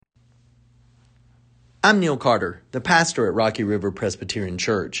I'm Neil Carter, the pastor at Rocky River Presbyterian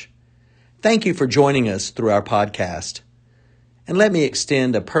Church. Thank you for joining us through our podcast. And let me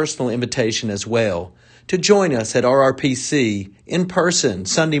extend a personal invitation as well to join us at RRPC in person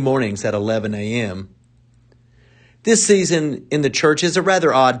Sunday mornings at 11 a.m. This season in the church is a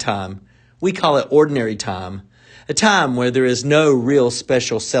rather odd time. We call it ordinary time, a time where there is no real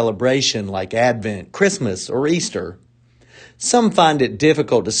special celebration like Advent, Christmas, or Easter. Some find it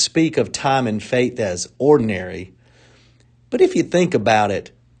difficult to speak of time and faith as ordinary. But if you think about it,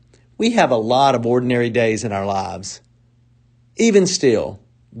 we have a lot of ordinary days in our lives. Even still,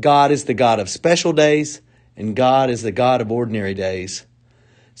 God is the God of special days, and God is the God of ordinary days.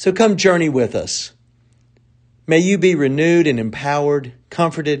 So come journey with us. May you be renewed and empowered,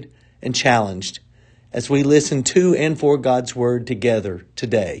 comforted, and challenged as we listen to and for God's Word together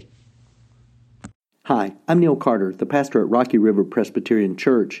today. Hi, I'm Neil Carter, the pastor at Rocky River Presbyterian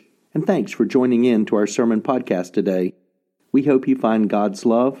Church, and thanks for joining in to our sermon podcast today. We hope you find God's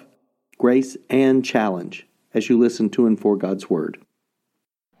love, grace, and challenge as you listen to and for God's Word.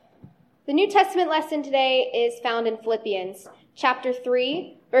 The New Testament lesson today is found in Philippians, chapter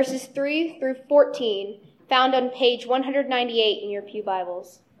 3, verses 3 through 14, found on page 198 in your pew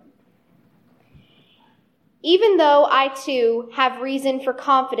Bibles. Even though I too have reason for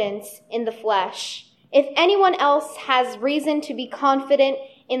confidence in the flesh, if anyone else has reason to be confident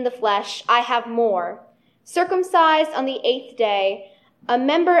in the flesh, I have more. Circumcised on the 8th day, a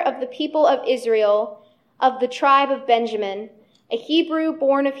member of the people of Israel, of the tribe of Benjamin, a Hebrew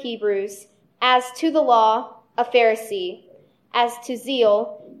born of Hebrews, as to the law, a Pharisee, as to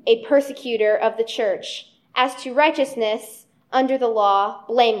zeal, a persecutor of the church, as to righteousness, under the law,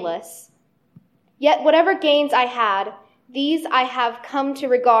 blameless. Yet whatever gains I had, these I have come to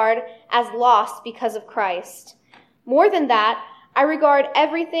regard as loss because of Christ. More than that, I regard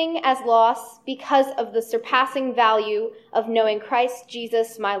everything as loss because of the surpassing value of knowing Christ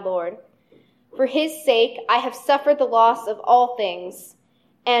Jesus my Lord. For his sake I have suffered the loss of all things,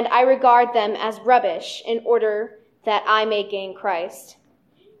 and I regard them as rubbish in order that I may gain Christ,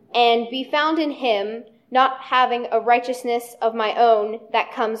 and be found in him, not having a righteousness of my own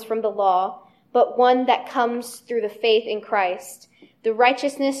that comes from the law, but one that comes through the faith in Christ, the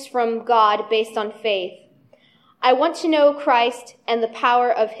righteousness from God based on faith. I want to know Christ and the power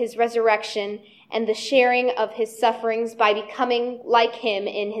of his resurrection and the sharing of his sufferings by becoming like him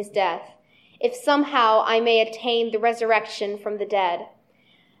in his death, if somehow I may attain the resurrection from the dead.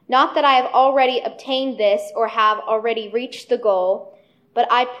 Not that I have already obtained this or have already reached the goal,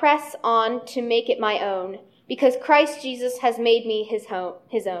 but I press on to make it my own, because Christ Jesus has made me his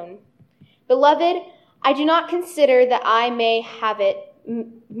own. Beloved, I do not consider that I may have it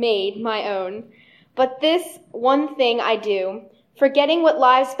made my own, but this one thing I do, forgetting what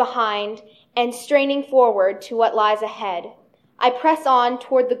lies behind and straining forward to what lies ahead. I press on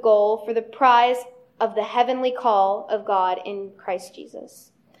toward the goal for the prize of the heavenly call of God in Christ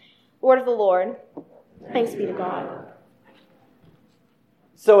Jesus. Word of the Lord. Thanks be to God.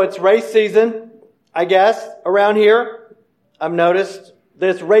 So it's race season, I guess, around here. I've noticed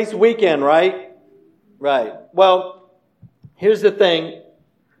this race weekend, right? Right. Well, here's the thing.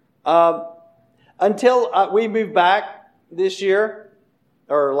 Until we moved back this year,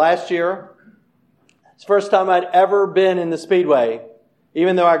 or last year, it's the first time I'd ever been in the Speedway.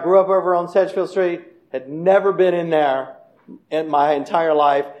 Even though I grew up over on Sedgefield Street, had never been in there in my entire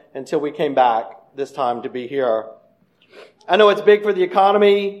life until we came back this time to be here. I know it's big for the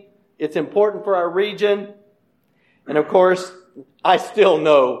economy. It's important for our region. And of course, I still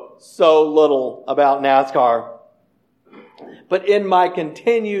know so little about NASCAR. But in my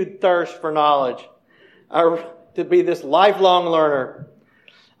continued thirst for knowledge, to be this lifelong learner,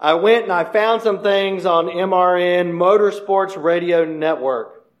 I went and I found some things on MRN, Motorsports Radio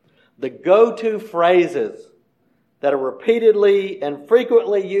Network. The go-to phrases that are repeatedly and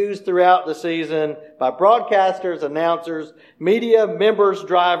frequently used throughout the season by broadcasters, announcers, media, members,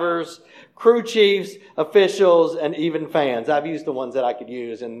 drivers, crew chiefs, officials, and even fans. I've used the ones that I could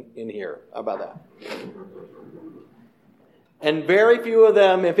use in here. How about that? And very few of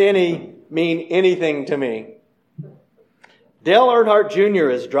them, if any, mean anything to me. Dale Earnhardt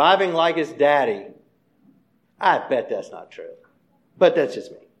Jr. is driving like his daddy. I bet that's not true. But that's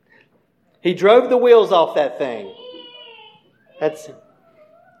just me. He drove the wheels off that thing.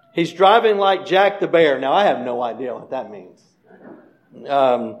 He's driving like Jack the Bear. Now, I have no idea what that means.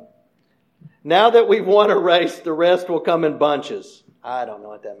 Now that we've won a race, the rest will come in bunches. I don't know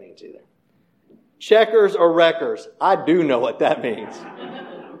what that means either. Checkers or wreckers. I do know what that means.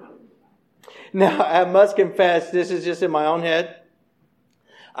 Now, I must confess, this is just in my own head.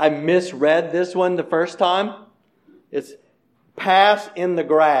 I misread this one the first time. It's pass in the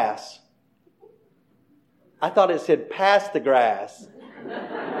grass. I thought it said pass the grass.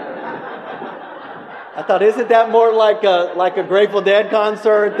 I thought, isn't that more like a Grateful Dead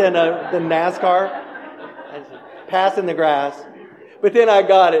concert than NASCAR? Pass in the grass. But then I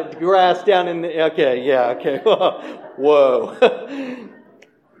got it. Grass down in the... Okay, yeah, okay. Whoa.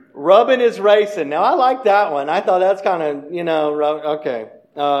 Rubbing is racing. Now, I like that one. I thought that's kind of, okay.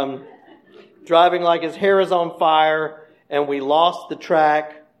 Driving like his hair is on fire, and we lost the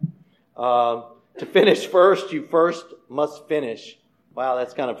track. To finish first, you first must finish. Wow,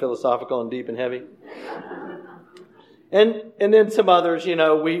 that's kind of philosophical and deep and heavy. And then some others,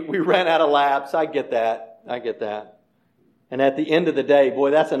 we ran out of laps. I get that. And at the end of the day,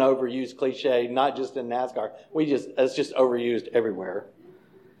 boy, that's an overused cliche, not just in NASCAR. It's just overused everywhere.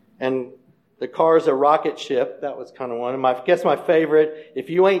 And the car's a rocket ship. That was kind of one. And I guess my favorite, if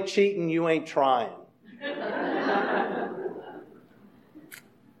you ain't cheating, you ain't trying.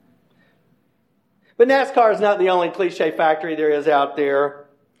 But NASCAR is not the only cliche factory there is out there.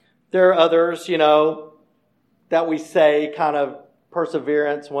 There are others, that we say kind of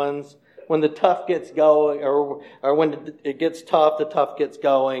perseverance ones. When the tough gets going, or when it gets tough, the tough gets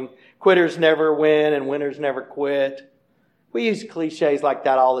going. Quitters never win and winners never quit. We use cliches like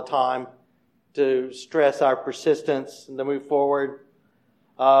that all the time to stress our persistence and to move forward.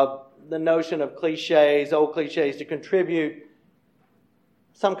 The notion of cliches, old cliches, to contribute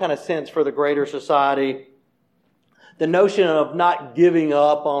some kind of sense for the greater society. The notion of not giving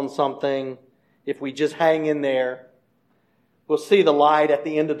up on something if we just hang in there. We'll see the light at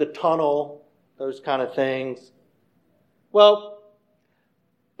the end of the tunnel, those kind of things. Well,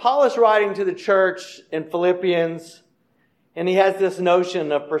 Paul is writing to the church in Philippians, and he has this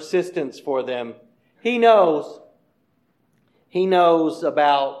notion of persistence for them. He knows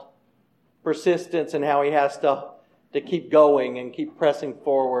about persistence and how he has to keep going and keep pressing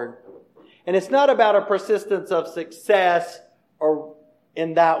forward. And it's not about a persistence of success or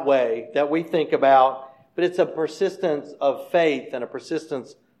in that way that we think about, but it's a persistence of faith and a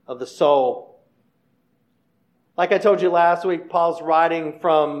persistence of the soul. Like I told you last week, Paul's writing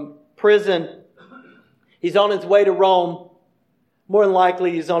from prison. He's on his way to Rome. More than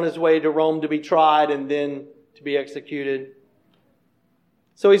likely, he's on his way to Rome to be tried and then to be executed.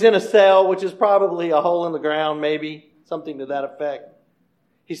 So he's in a cell, which is probably a hole in the ground, maybe, something to that effect.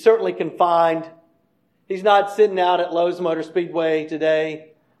 He's certainly confined. He's not sitting out at Lowe's Motor Speedway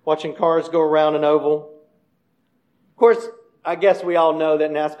today watching cars go around an oval. Of course, I guess we all know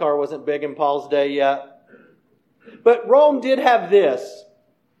that NASCAR wasn't big in Paul's day yet. But Rome did have this.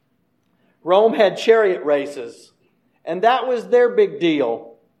 Rome had chariot races. And that was their big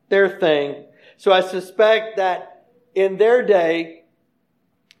deal, their thing. So I suspect that in their day,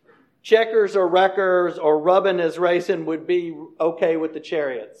 checkers or wreckers or rubbing as racing would be okay with the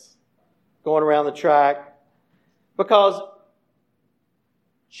chariots going around the track. Because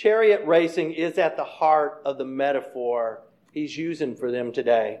chariot racing is at the heart of the metaphor he's using for them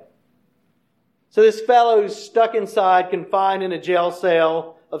today. So this fellow who's stuck inside, confined in a jail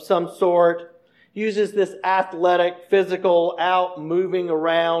cell of some sort, uses this athletic, physical, out, moving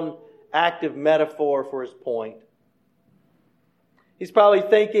around, active metaphor for his point. He's probably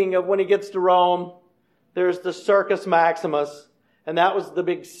thinking of when he gets to Rome, there's the Circus Maximus, and that was the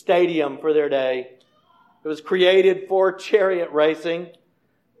big stadium for their day. It was created for chariot racing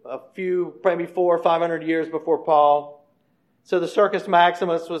a few, maybe 400 or 500 years before Paul. So the Circus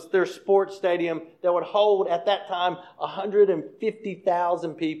Maximus was their sports stadium that would hold, at that time,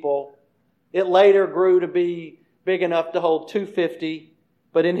 150,000 people. It later grew to be big enough to hold 250,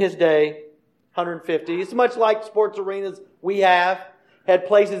 but in his day, 150. It's much like sports arenas we have. Had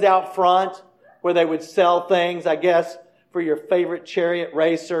places out front where they would sell things. I guess for your favorite chariot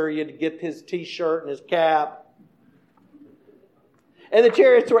racer, you'd get his t-shirt and his cap. And the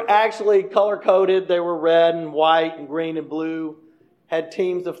chariots were actually color-coded. They were red and white and green and blue. Had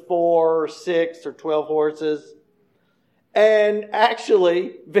teams of 4 or 6 or 12 horses. And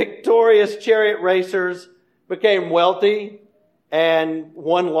actually, victorious chariot racers became wealthy and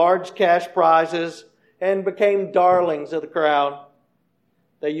won large cash prizes and became darlings of the crowd.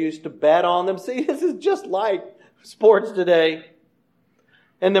 They used to bet on them. See, this is just like sports today.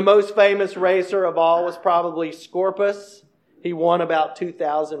 And the most famous racer of all was probably Scorpus. He won about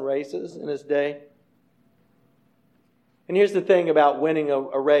 2,000 races in his day. And here's the thing about winning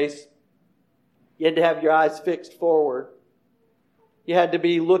a race. You had to have your eyes fixed forward. You had to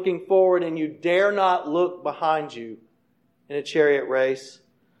be looking forward, and you dare not look behind you in a chariot race,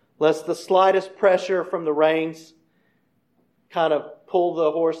 lest the slightest pressure from the reins kind of pull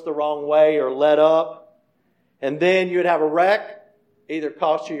the horse the wrong way or let up. And then you'd have a wreck, either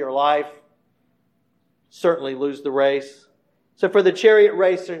cost you your life, certainly lose the race. So for the chariot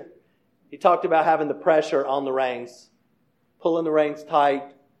racer, he talked about having the pressure on the reins, pulling the reins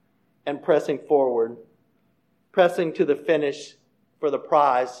tight and pressing forward, pressing to the finish for the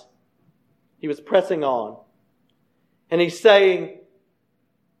prize. He was pressing on. And he's saying,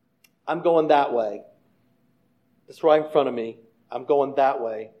 I'm going that way. It's right in front of me. I'm going that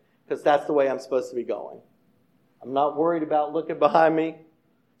way because that's the way I'm supposed to be going. I'm not worried about looking behind me.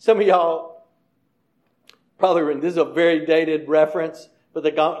 Some of y'all probably, this is a very dated reference, but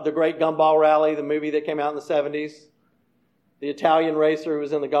the Great Gumball Rally, the movie that came out in the 70s, the Italian racer who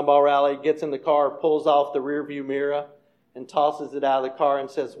was in the Gumball Rally gets in the car, pulls off the rearview mirror, and tosses it out of the car and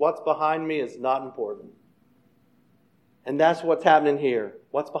says, what's behind me is not important. And that's what's happening here.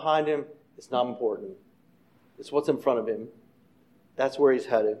 What's behind him is not important. It's what's in front of him. That's where he's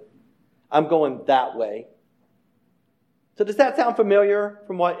headed. I'm going that way. So does that sound familiar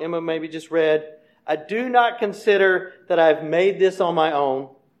from what Emma maybe just read? I do not consider that I've made this on my own,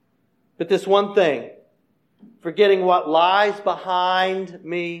 but this one thing, forgetting what lies behind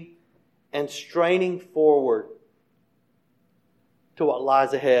me and straining forward to what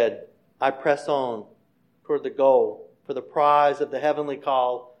lies ahead, I press on toward the goal for the prize of the heavenly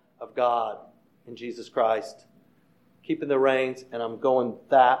call of God in Jesus Christ. Keeping the reins, and I'm going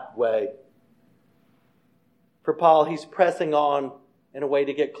that way. For Paul, he's pressing on in a way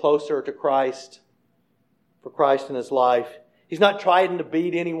to get closer to Christ, for Christ in his life. He's not trying to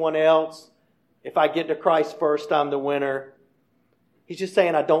beat anyone else. If I get to Christ first, I'm the winner. He's just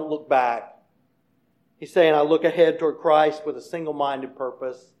saying, I don't look back. He's saying, I look ahead toward Christ with a single-minded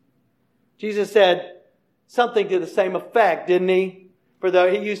purpose. Jesus said something to the same effect, didn't he?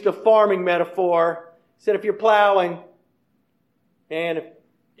 He used a farming metaphor. He said, if you're plowing, and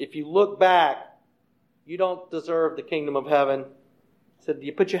if you look back, you don't deserve the kingdom of heaven. He said,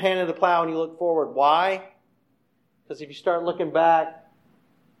 you put your hand in the plow and you look forward. Why? Because if you start looking back,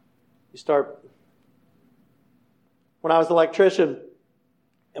 When I was an electrician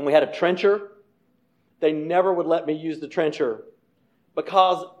and we had a trencher, they never would let me use the trencher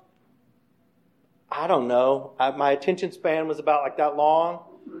because, I don't know, my attention span was about like that long.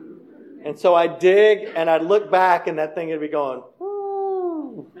 And so I'd dig and I'd look back and that thing would be going,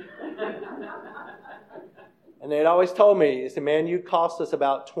 woo. And they'd always told me, they said, man, you cost us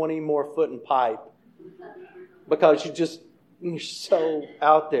about 20 more foot in pipe because you're so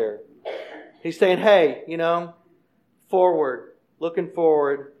out there. He's saying, hey, forward, looking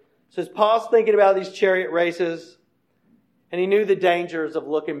forward. So as Paul's thinking about these chariot races, and he knew the dangers of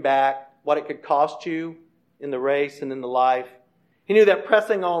looking back, what it could cost you in the race and in the life. He knew that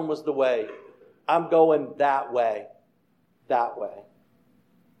pressing on was the way. I'm going that way. That way.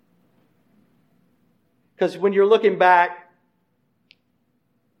 Because when you're looking back,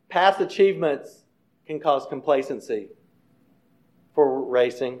 past achievements can cause complacency for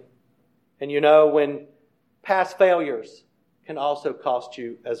racing. And when past failures can also cost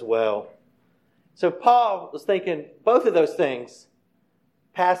you as well. So Paul was thinking both of those things,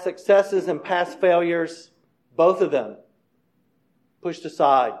 past successes and past failures, both of them pushed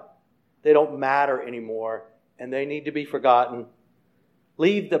aside. They don't matter anymore, and they need to be forgotten.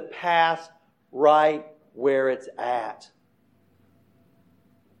 Leave the past right where it's at.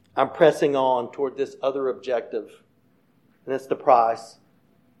 I'm pressing on toward this other objective, and it's the prize,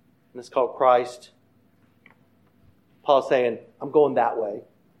 and it's called Christ. Paul's saying, I'm going that way.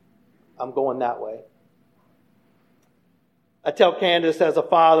 I'm going that way. I tell Candace as a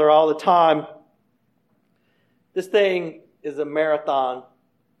father all the time, this thing is a marathon.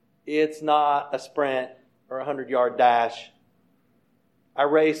 It's not a sprint or a 100-yard dash. Our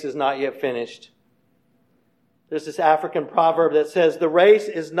race is not yet finished. There's this African proverb that says, the race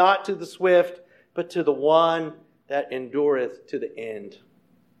is not to the swift, but to the one that endureth to the end.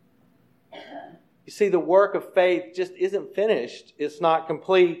 You see, the work of faith just isn't finished. It's not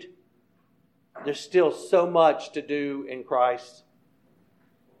complete. There's still so much to do in Christ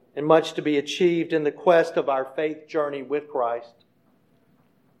and much to be achieved in the quest of our faith journey with Christ.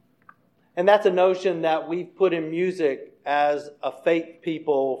 And that's a notion that we've put in music as a faith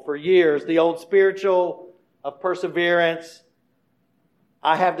people for years. The old spiritual of perseverance.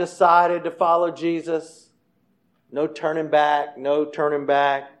 I have decided to follow Jesus. No turning back, no turning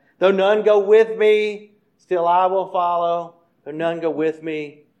back. Though none go with me, still I will follow. Though none go with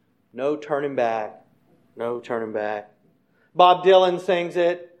me, no turning back, no turning back. Bob Dylan sings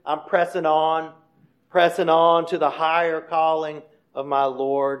it. I'm pressing on to the higher calling of my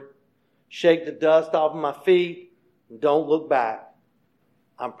Lord. Shake the dust off of my feet and don't look back.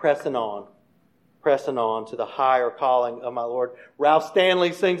 I'm pressing on to the higher calling of my Lord. Ralph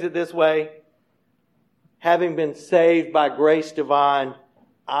Stanley sings it this way: having been saved by grace divine,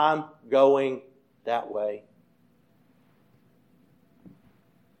 I'm going that way.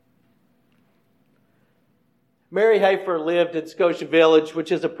 Mary Hafer lived in Scotia Village,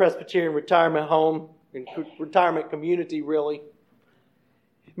 which is a Presbyterian retirement home, and retirement community, really.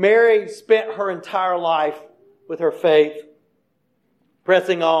 Mary spent her entire life with her faith,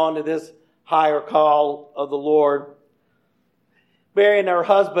 pressing on to this higher call of the Lord. Mary and her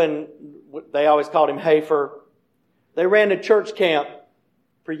husband, they always called him Hafer, they ran a church camp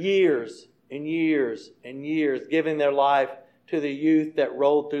for years and years and years, giving their life to the youth that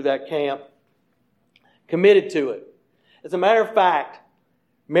rolled through that camp, committed to it. As a matter of fact,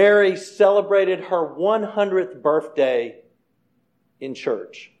 Mary celebrated her 100th birthday in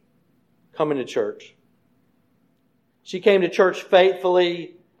church, coming to church. She came to church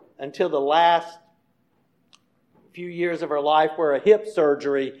faithfully until the last few years of her life, where a hip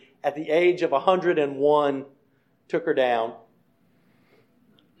surgery at the age of 101 took her down.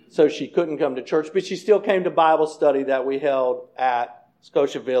 So she couldn't come to church, but she still came to Bible study that we held at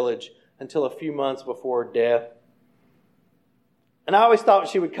Scotia Village until a few months before death. And I always thought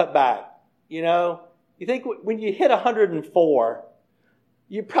she would cut back. You know, you think when you hit 104,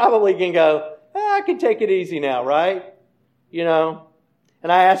 you probably can go, I can take it easy now, right? You know,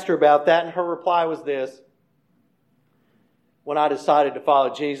 and I asked her about that, and her reply was this: when I decided to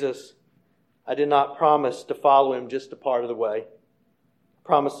follow Jesus, I did not promise to follow Him just a part of the way. I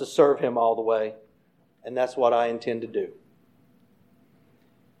promised to serve Him all the way, and that's what I intend to do.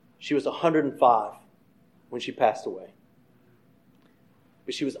 She was 105 when she passed away.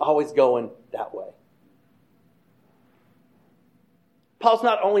 But she was always going that way. Paul's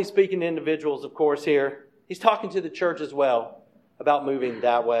not only speaking to individuals, of course, here. He's talking to the church as well about moving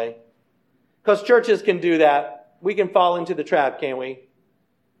that way. Because churches can do that. We can fall into the trap, can't we?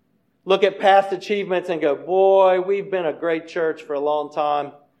 Look at past achievements and go, boy, we've been a great church for a long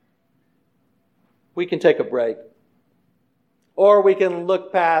time. We can take a break. Or we can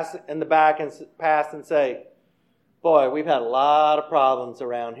look past in the back and past and say, boy, we've had a lot of problems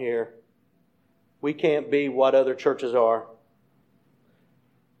around here. We can't be what other churches are.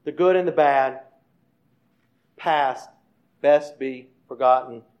 The good and the bad, past, best be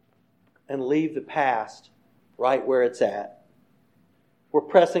forgotten, and leave the past right where it's at. We're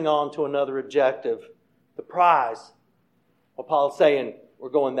pressing on to another objective, the prize. Well, Paul's saying, we're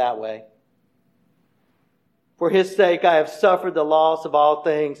going that way. For His sake, I have suffered the loss of all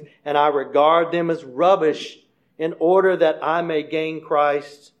things, and I regard them as rubbish, in order that I may gain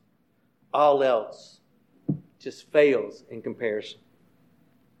Christ. All else just fails in comparison.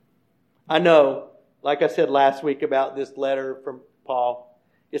 I know, like I said last week about this letter from Paul,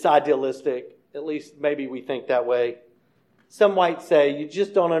 it's idealistic. At least maybe we think that way. Some might say, you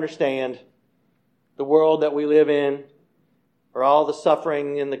just don't understand the world that we live in, or all the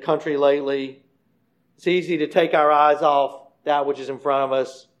suffering in the country lately. It's easy to take our eyes off that which is in front of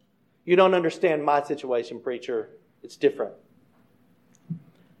us. You don't understand my situation, preacher. It's different.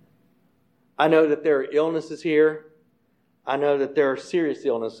 I know that there are illnesses here. I know that there are serious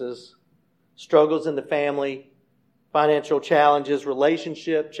illnesses, struggles in the family, financial challenges,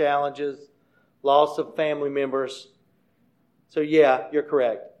 relationship challenges, loss of family members. So yeah, you're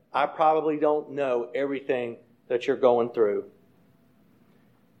correct. I probably don't know everything that you're going through.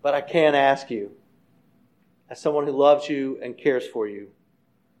 But I can ask you, as someone who loves you and cares for you,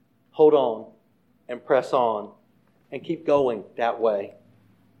 hold on and press on and keep going that way.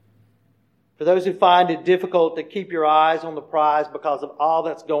 For those who find it difficult to keep your eyes on the prize because of all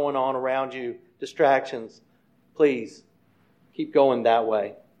that's going on around you, distractions, please keep going that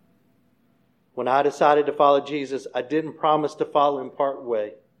way. When I decided to follow Jesus, I didn't promise to follow Him part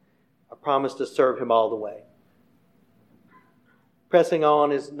way. I promised to serve Him all the way. Pressing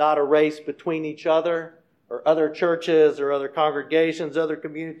on is not a race between each other or other churches or other congregations, other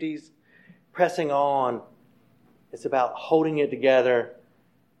communities. Pressing on is about holding it together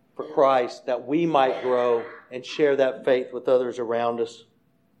for Christ, that we might grow and share that faith with others around us.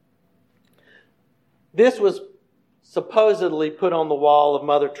 This was supposedly put on the wall of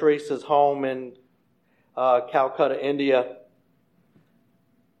Mother Teresa's home in Calcutta, India.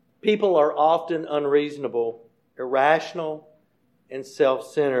 People are often unreasonable, irrational, and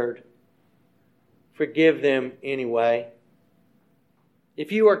self-centered. Forgive them anyway.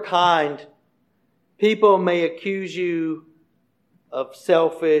 If you are kind, people may accuse you of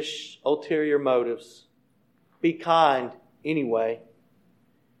selfish, ulterior motives. Be kind anyway.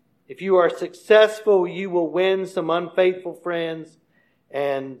 If you are successful, you will win some unfaithful friends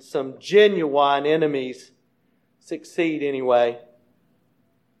and some genuine enemies succeed anyway.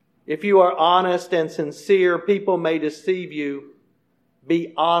 If you are honest and sincere, people may deceive you.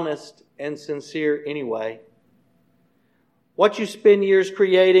 Be honest and sincere anyway. What you spend years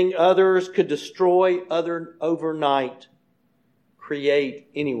creating, others could destroy overnight. Create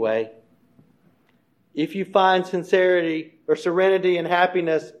anyway. If you find sincerity or serenity and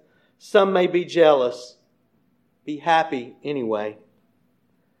happiness, some may be jealous. Be happy anyway.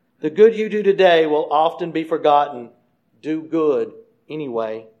 The good you do today will often be forgotten. Do good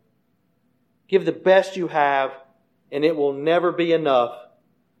anyway. Give the best you have, and it will never be enough.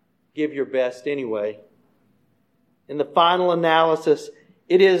 Give your best anyway. In the final analysis,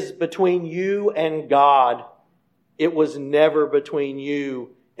 it is between you and God. It was never between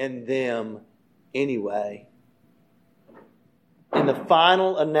you and them anyway. In the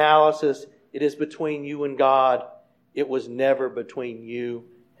final analysis, it is between you and God. It was never between you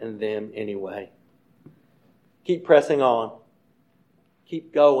and them anyway. Keep pressing on.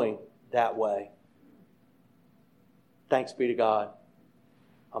 Keep going that way. Thanks be to God.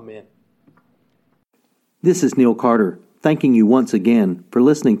 Amen. This is Neil Carter, thanking you once again for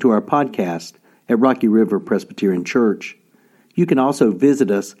listening to our podcast at Rocky River Presbyterian Church. You can also visit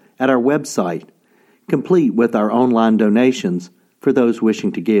us at our website, complete with our online donations for those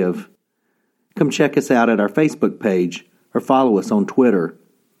wishing to give. Come check us out at our Facebook page or follow us on Twitter.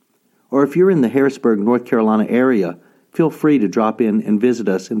 Or if you're in the Harrisburg, North Carolina area, feel free to drop in and visit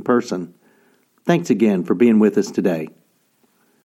us in person. Thanks again for being with us today.